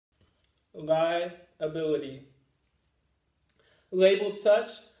Liability. Labeled such,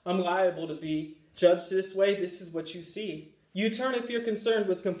 I'm liable to be. Judged this way, this is what you see. You turn if you're concerned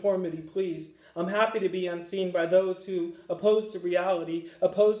with conformity, please. I'm happy to be unseen by those who oppose the reality,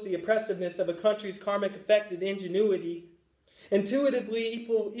 oppose the oppressiveness of a country's karmic-affected ingenuity. Intuitively,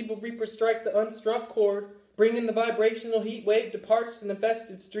 evil reapers strike the unstruck chord, bringing the vibrational heat wave to parched and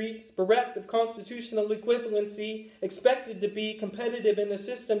infested streets, bereft of constitutional equivalency, expected to be competitive in a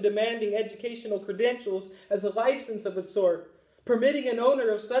system demanding educational credentials as a license of a sort, permitting an owner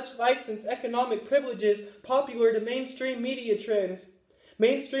of such license economic privileges popular to mainstream media trends.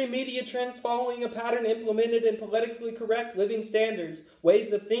 Mainstream media trends following a pattern implemented in politically correct living standards,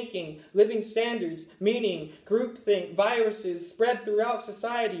 ways of thinking, living standards, meaning, groupthink, viruses spread throughout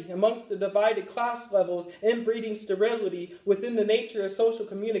society amongst the divided class levels, inbreeding sterility within the nature of social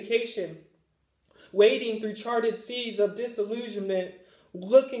communication. Wading through charted seas of disillusionment,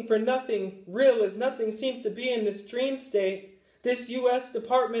 looking for nothing real as nothing seems to be in this dream state, this U.S.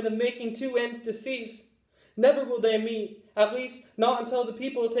 Department of making two ends to cease. Never will they meet, at least not until the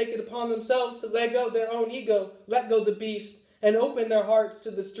people take it upon themselves to let go their own ego, let go the beast, and open their hearts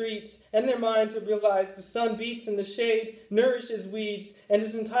to the streets and their mind to realize the sun beats in the shade, nourishes weeds, and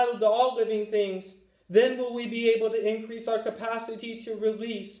is entitled to all living things. Then will we be able to increase our capacity to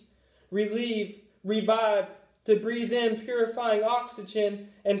release, relieve, revive, to breathe in purifying oxygen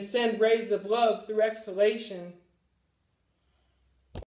and send rays of love through exhalation.